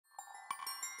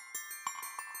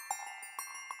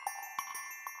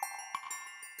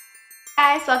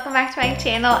Guys, welcome back to my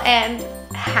channel and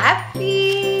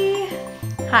happy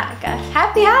Hanukkah.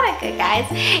 Happy Hanukkah, guys.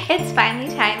 It's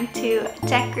finally time to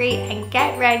decorate and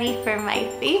get ready for my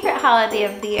favorite holiday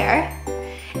of the year.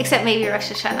 Except maybe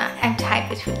Rosh Hashanah. I'm tied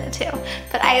between the two.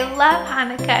 But I love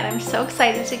Hanukkah and I'm so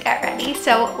excited to get ready.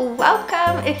 So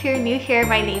welcome if you're new here.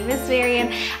 My name is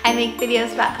Marian. I make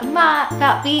videos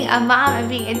about being a mom and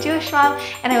being a Jewish mom,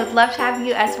 and I would love to have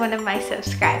you as one of my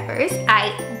subscribers.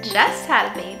 I just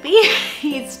had a baby.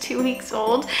 He's 2 weeks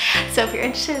old. So if you're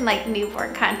interested in like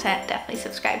newborn content, definitely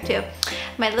subscribe too.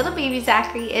 My little baby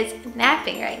Zachary is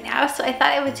napping right now, so I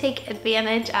thought I would take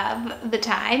advantage of the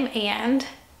time and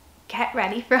get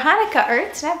ready for Hanukkah, or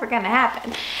it's never gonna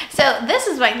happen. So this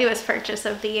is my newest purchase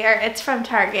of the year. It's from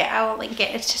Target. I will link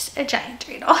it. It's just a giant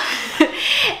dreidel.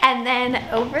 And then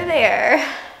over there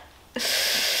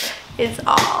is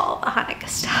all the Hanukkah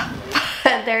stuff.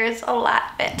 There's a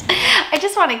lot of it. I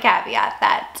just want to caveat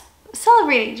that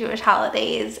celebrating Jewish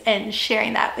holidays and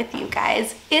sharing that with you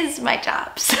guys is my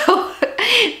job. So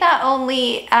not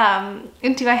only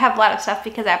do I have a lot of stuff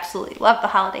because I absolutely love the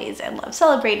holidays and love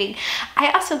celebrating, I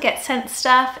also get sent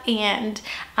stuff, and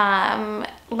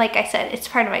like I said, it's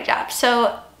part of my job.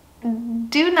 So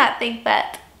do not think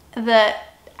that the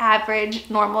average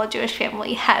normal Jewish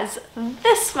family has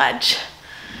this much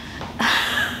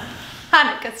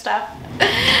Hanukkah stuff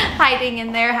hiding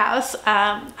in their house.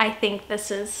 I think this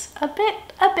is a bit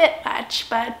much,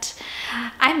 but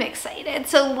I'm excited.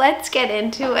 So let's get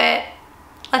into it.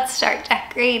 Let's start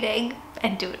decorating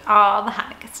and doing all the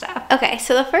Hanukkah stuff. Okay,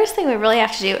 so the first thing we really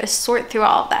have to do is sort through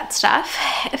all of that stuff,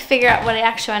 figure out what I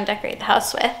actually want to decorate the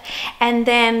house with. And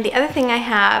then the other thing I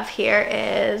have here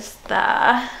is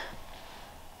a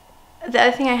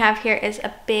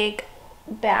big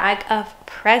bag of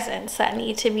presents that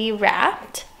need to be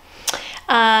wrapped.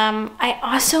 I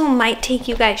also might take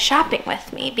you guys shopping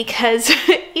with me because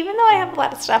even though I have a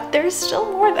lot of stuff, there's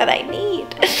still more that I need.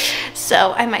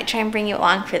 So I might try and bring you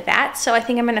along for that. So I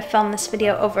think I'm gonna film this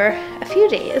video over a few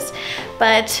days.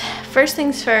 But first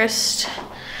things first,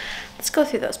 let's go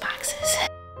through those boxes.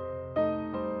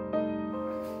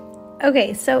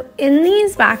 Okay, so in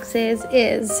these boxes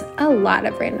is a lot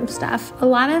of random stuff. A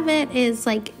lot of it is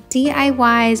like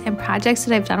DIYs and projects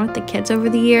that I've done with the kids over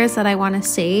the years that I want to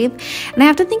save. And I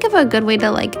have to think of a good way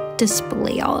to like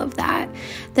display all of that.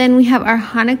 Then we have our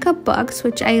Hanukkah books,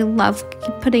 which I love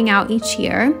putting out each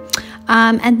year.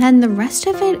 And then the rest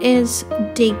of it is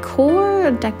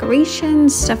decor,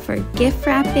 decorations, stuff for gift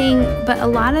wrapping, but a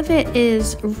lot of it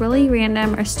is really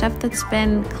random or stuff that's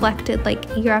been collected like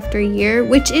year after year,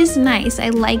 which is nice. I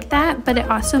like that, but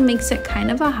it also makes it kind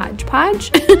of a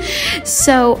hodgepodge.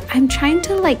 So I'm trying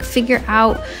to like figure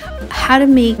out how to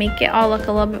make it all look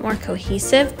a little bit more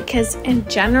cohesive, because in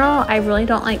general, I really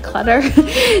don't like clutter.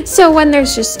 So when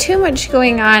there's just too much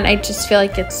going on, I just feel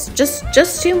like it's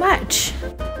just too much.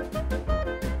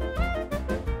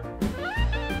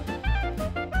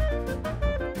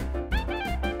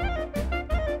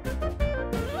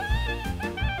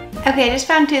 Okay, I just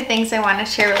found two things I want to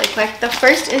share really quick. The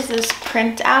first is this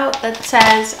printout that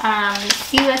says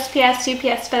USPS,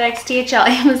 UPS, FedEx, DHL,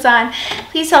 Amazon.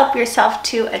 Please help yourself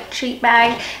to a treat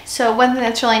bag. So one thing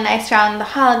that's really nice around the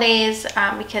holidays,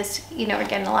 because you know we're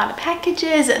getting a lot of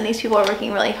packages and these people are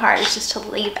working really hard, is just to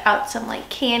leave out some like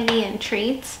candy and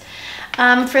treats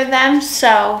for them.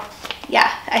 So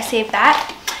yeah, I saved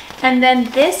that. And then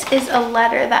this is a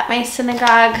letter that my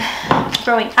synagogue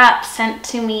growing up sent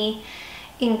to me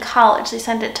in college. They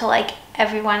sent it to like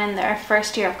everyone in their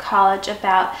first year of college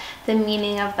about the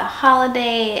meaning of the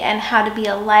holiday and how to be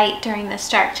a light during this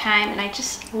dark time, and I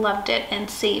just loved it and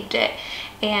saved it.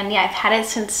 And yeah, I've had it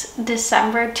since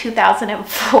December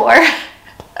 2004.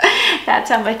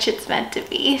 That's how much it's meant to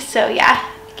be. So yeah,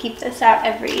 I keep this out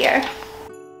every year.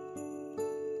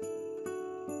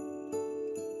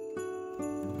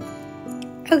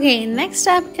 Okay, next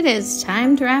up, it is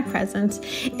time to wrap presents.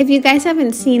 If you guys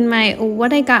haven't seen my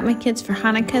What I Got My Kids for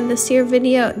Hanukkah this year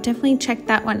video, definitely check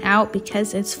that one out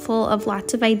because it's full of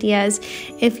lots of ideas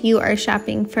if you are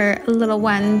shopping for little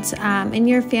ones in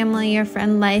your family or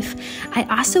friend life. I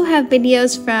also have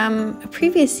videos from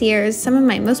previous years. Some of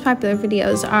my most popular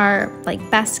videos are like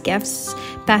best gifts,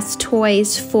 best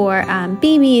toys for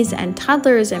babies and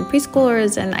toddlers and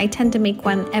preschoolers, and I tend to make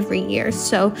one every year.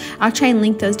 So I'll try and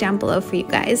link those down below for you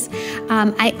guys.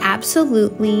 I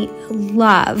absolutely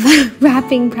love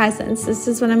wrapping presents. This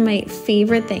is one of my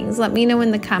favorite things. Let me know in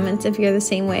the comments if you're the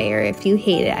same way or if you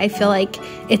hate it. I feel like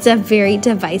it's a very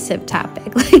divisive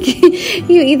topic. Like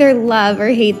you either love or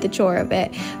hate the chore of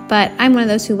it. but I'm one of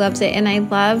those who loves it, and I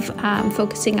love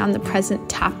focusing on the present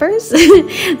toppers,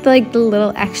 like the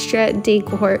little extra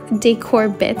decor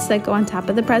bits that go on top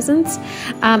of the presents.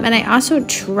 And I also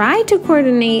try to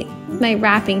coordinate my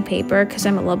wrapping paper because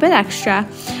I'm a little bit extra.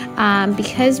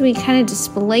 Because we kind of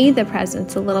display the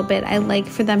presents a little bit, I like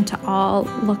for them to all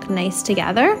look nice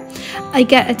together. I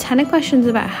get a ton of questions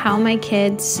about how my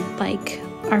kids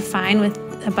are fine with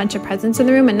a bunch of presents in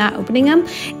the room and not opening them,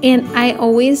 and I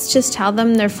always just tell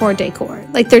them they're for decor,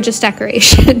 like they're just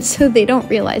decorations, so they don't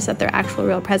realize that they're actual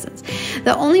real presents.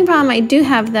 The only problem I do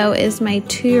have though is my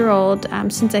 2-year-old,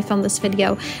 since I filmed this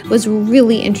video, was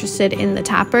really interested in the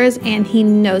toppers, and he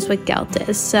knows what gelt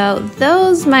is, so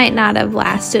those might not have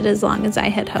lasted as long as I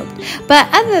had hoped, but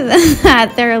other than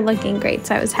that, they're looking great,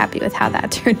 so I was happy with how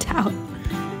that turned out.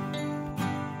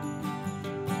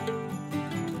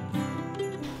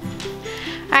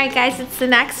 Alright guys, it's the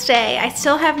next day. I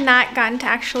still have not gotten to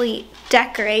actually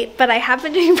decorate, but I have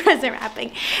been doing present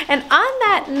wrapping. And on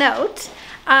that note,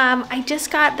 I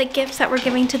just got the gifts that we're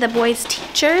giving to the boys'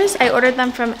 teachers. I ordered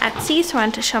them from Etsy, so I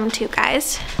wanted to show them to you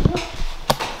guys.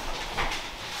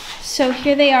 So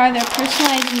here they are, they're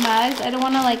personalized mugs. I don't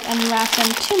want to unwrap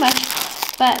them too much,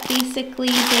 but basically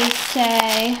they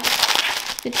say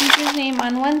the teacher's name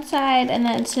on one side, and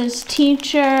then it says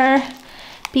teacher,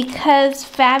 because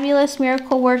fabulous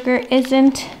miracle worker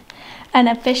isn't an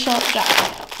official job.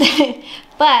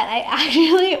 But I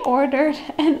actually ordered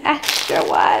an extra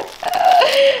one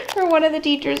for one of the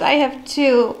teachers. I have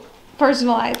 2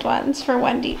 personalized ones for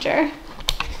one teacher.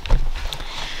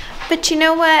 But you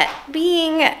know what?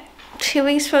 Being 2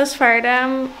 weeks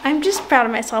postpartum, I'm just proud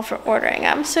of myself for ordering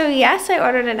them. So yes, I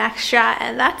ordered an extra,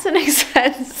 and that's an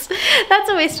expense. That's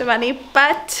a waste of money,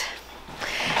 but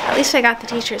at least I got the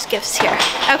teacher's gifts here.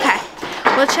 Okay,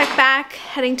 we'll check back,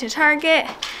 heading to Target,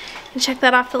 and check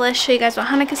that off the list, show you guys what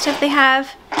Hanukkah stuff they have,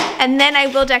 and then I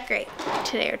will decorate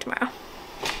today or tomorrow.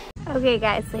 Okay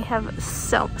guys, they have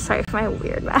sorry for my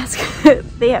weird mask.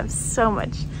 They have so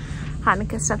much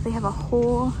Hanukkah stuff. They have a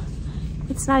whole,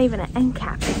 it's not even an end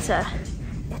cap, it's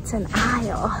an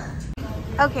aisle.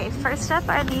 Okay, first up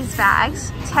are these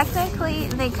bags. Technically,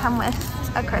 they come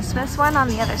with a Christmas one on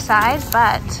the other side,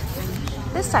 but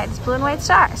this side is blue and white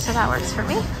star, so that works for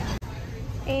me.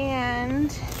 And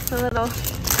the little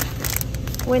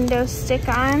window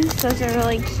stick-on, those are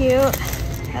really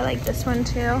cute. I like this one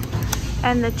too.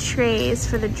 And the trays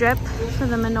for the drip for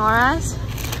the menorahs.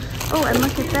 Oh, and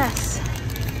look at this.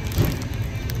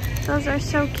 Those are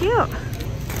so cute.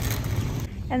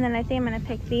 And then I think I'm gonna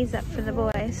pick these up for the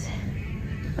boys.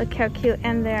 Look how cute,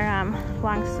 and they're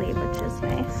long sleeve, which is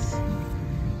nice.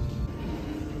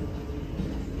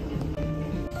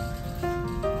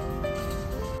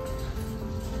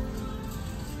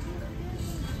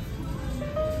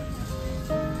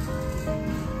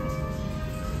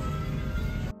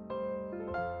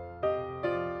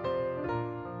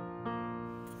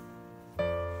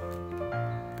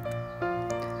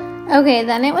 Okay,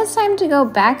 then it was time to go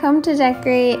back home to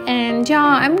decorate, and y'all,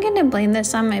 I'm gonna blame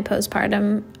this on my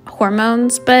postpartum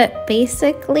hormones, but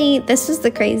basically this is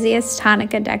the craziest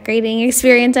Hanukkah decorating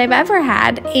experience I've ever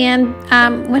had. And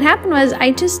what happened was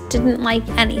I just didn't like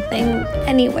anything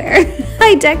anywhere.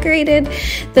 I decorated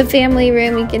the family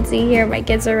room. You can see here my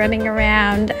kids are running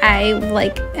around. I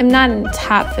am not in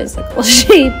top physical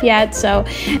shape yet, so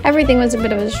everything was a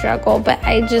bit of a struggle, but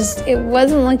it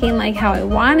wasn't looking like how I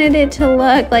wanted it to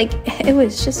look. It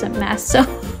was just a mess. So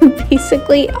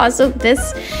basically, also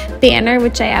this banner,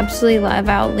 which I absolutely love,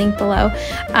 I'll link below,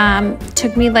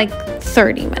 took me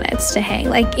 30 minutes to hang.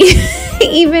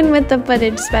 Even with the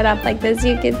footage sped up like this,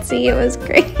 you could see it was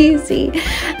crazy.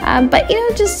 But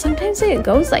just sometimes it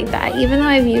goes like that. Even though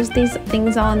I've used these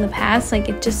things all in the past,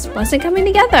 it just wasn't coming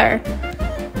together.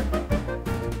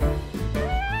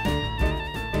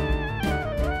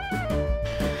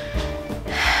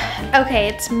 Okay,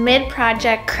 it's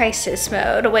mid-project crisis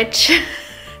mode, which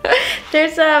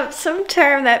there's some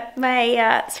term that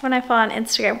someone I follow on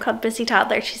Instagram called Busy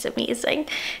Toddler. She's amazing.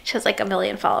 She has 1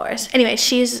 million followers. Anyway,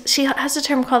 she has a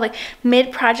term called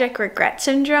mid-project regret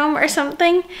syndrome or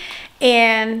something,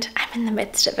 and I'm in the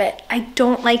midst of it. I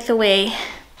don't like the way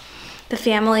the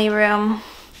family room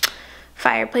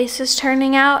fireplace is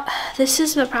turning out. This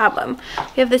is the problem.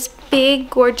 We have this big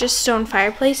gorgeous stone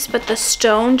fireplace, but the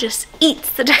stone just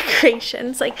eats the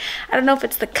decorations. I don't know if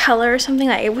it's the color or something.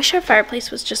 I wish our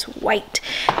fireplace was just white,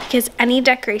 because any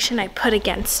decoration I put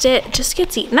against it just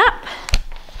gets eaten up.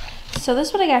 So this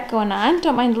is what I got going on.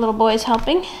 Don't mind the little boys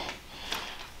helping.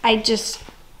 I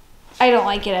don't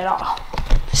like it at all.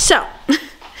 So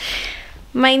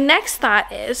my next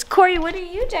thought is, Corey, what are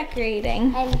you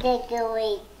decorating? I'm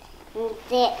decorating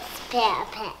this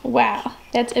backpack. Wow,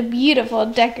 that's a beautiful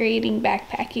decorating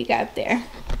backpack you got there.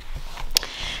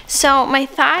 So my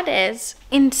thought is,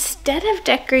 instead of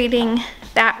decorating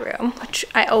that room, which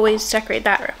I always decorate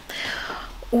that room,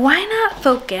 why not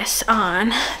focus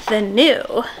on the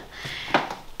new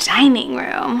dining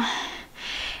room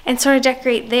and sort of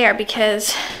decorate there,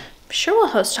 because I'm sure we'll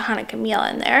host a Hanukkah meal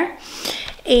in there.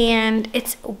 And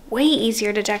it's way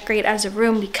easier to decorate as a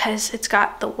room because it's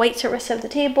got the white surface of the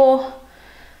table,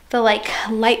 the like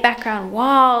light background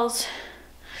walls.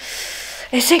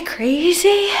 Is it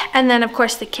crazy? And then of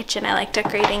course the kitchen I like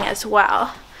decorating as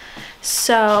well.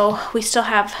 So we still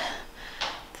have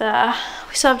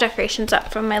decorations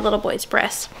up from my little boy's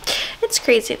bris. It's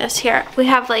craziness here. We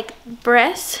have like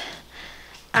bris,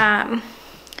 my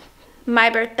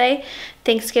birthday,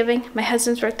 Thanksgiving, my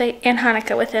husband's birthday, and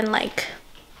Hanukkah within like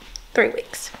 3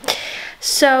 weeks.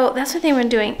 So that's what they've been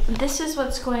doing. This is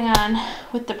what's going on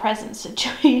with the present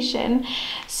situation.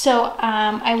 So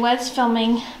I was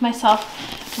filming myself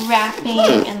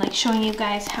wrapping and like showing you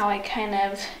guys how I kind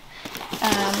of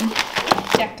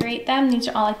decorate them. These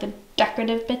are all like the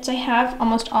decorative bits I have.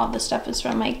 Almost all of the stuff is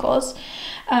from Michael's.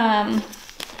 But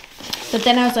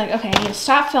then I was like, okay, I need to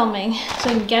stop filming so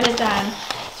I can get it done.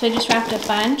 So I just wrapped a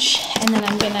bunch, and then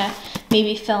I'm gonna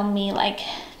maybe film me like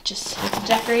just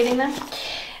decorating them.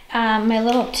 My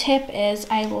little tip is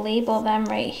I label them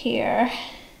right here.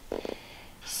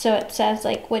 So it says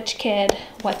like which kid,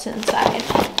 what's inside.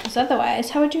 Because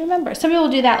otherwise, how would you remember? Some people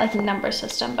do that like a number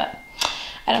system, but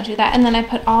I don't do that. And then I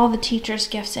put all the teachers'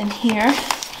 gifts in here.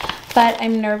 But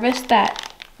I'm nervous that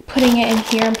putting it in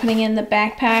here and putting it in the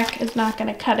backpack is not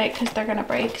gonna cut it because they're gonna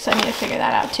break. So I need to figure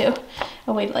that out too.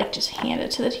 A way to like just hand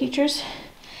it to the teachers.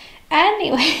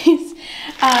 Anyways,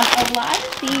 a lot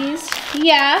of these,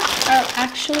 yeah, are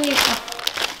actually,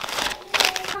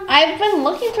 I've been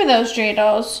looking for those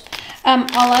Dreidels. A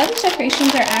lot of these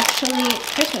decorations are actually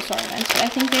Christmas ornaments, but I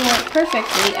think they work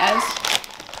perfectly as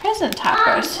present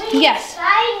toppers. Mom, please yes.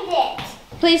 Find it.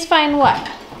 Please find what?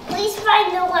 Please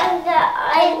find the one that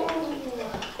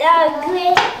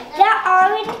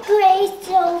orange, gray,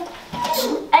 so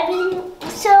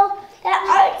that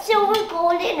aren't silver,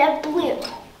 golden, and blue.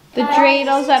 The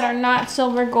Dreidels that are not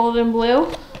silver, gold, and blue?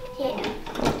 Yeah.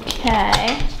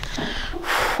 Okay.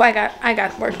 I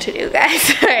got work to do,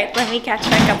 guys. All right, let me catch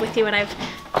back up with you when I've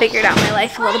figured out my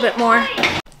life a little bit more.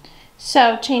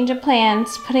 So, change of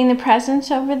plans. Putting the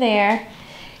presents over there.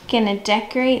 Gonna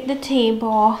decorate the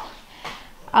table.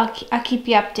 I'll keep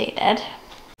you updated.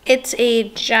 It's a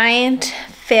giant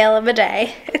fail of a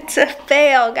day. It's a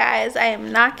fail, guys. I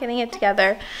am not getting it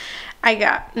together. I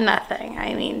got nothing.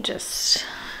 I mean, just,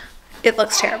 it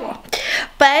looks terrible.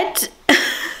 But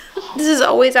this is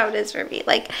always how it is for me.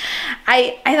 Like,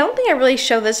 I don't think I really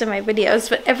show this in my videos,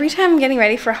 but every time I'm getting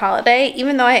ready for holiday,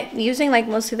 even though I'm using like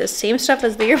mostly the same stuff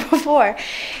as the year before,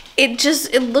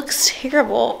 it looks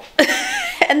terrible.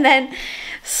 And then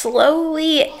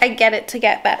slowly I get it to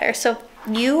get better. So if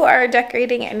you are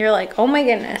decorating and you're like, oh my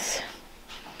goodness,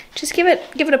 just give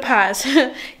it a pause.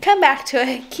 Come back to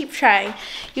it, keep trying.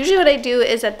 Usually what I do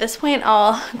is at this point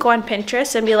I'll go on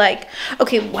Pinterest and be like,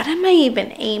 okay, what am I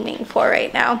even aiming for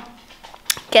right now?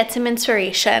 Get some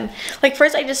inspiration. Like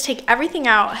first I just take everything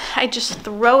out. I just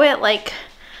throw it like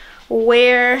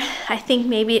where I think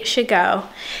maybe it should go.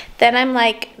 Then I'm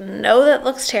like, no, that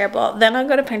looks terrible. Then I'll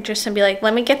go to Pinterest and be like,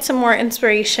 let me get some more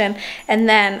inspiration, and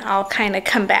then I'll kind of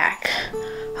come back.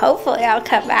 Hopefully I'll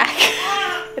come back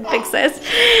and fix this.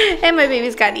 And my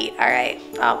baby's got to eat. All right,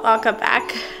 I'll come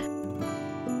back.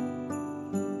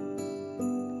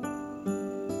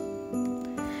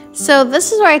 So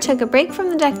this is where I took a break from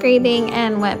the decorating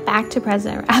and went back to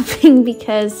present wrapping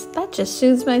because that just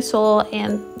soothes my soul,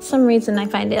 and for some reason I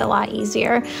find it a lot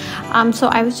easier. So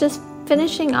I was just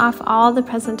finishing off all the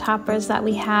present toppers that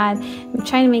we had. I'm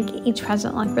trying to make each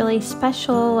present look really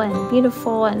special and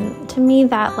beautiful, and to me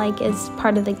that like is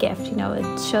part of the gift, you know, it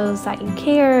shows that you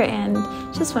care, and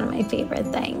just one of my favorite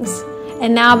things.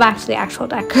 And now back to the actual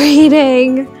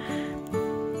decorating.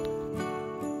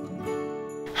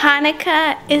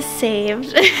 Hanukkah is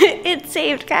saved. It's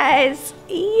saved, guys.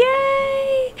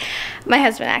 Yay! My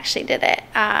husband actually did it.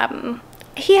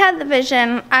 He had the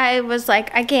vision. I was like,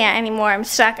 I can't anymore. I'm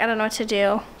stuck. I don't know what to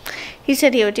do. He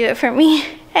said he would do it for me,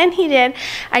 and he did.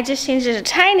 I just changed it a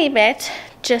tiny bit,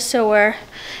 just so we're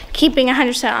keeping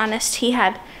 100% honest. He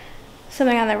had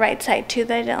something on the right side, too,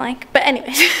 that I didn't like. But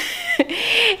anyways,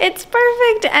 it's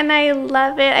perfect, and I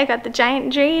love it. I got the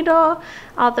giant dreidel,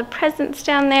 all the presents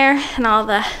down there, and all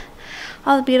the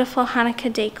all the beautiful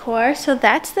Hanukkah decor. So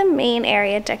that's the main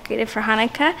area decorated for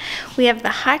Hanukkah. We have the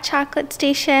hot chocolate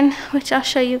station, which I'll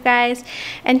show you guys,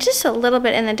 and just a little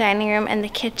bit in the dining room and the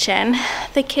kitchen.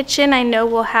 The kitchen, I know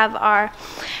we'll have our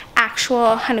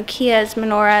actual Hanukkahs,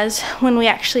 menorahs, when we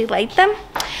actually light them.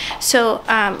 So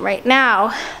right now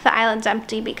the island's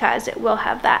empty because it will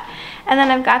have that. And then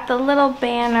I've got the little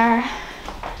banner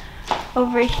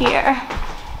over here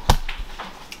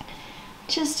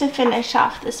just to finish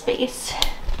off the space.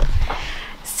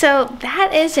 So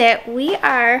that is it. We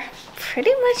are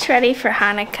pretty much ready for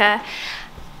Hanukkah.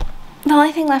 The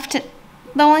only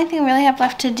thing really have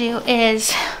left to do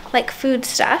is like food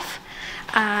stuff.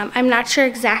 I'm not sure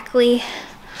exactly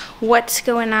what's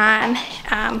going on.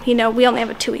 You know, we only have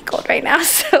a 2-week-old right now,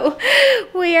 so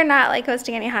we are not like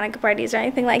hosting any Hanukkah parties or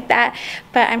anything like that,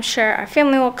 but I'm sure our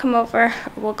family will come over, or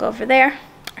we'll go over there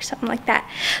or something like that.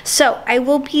 So I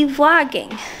will be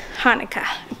vlogging Hanukkah,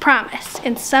 I promise,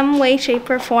 in some way, shape,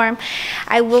 or form.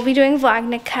 I will be doing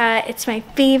Vlognica. It's my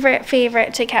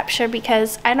favorite to capture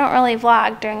because I don't really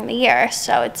vlog during the year,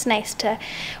 so it's nice to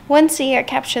once a year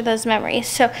capture those memories.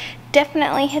 So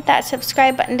definitely hit that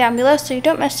subscribe button down below so you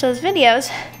don't miss those videos.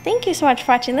 Thank you so much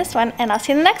for watching this one, and I'll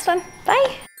see you in the next one.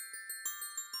 Bye!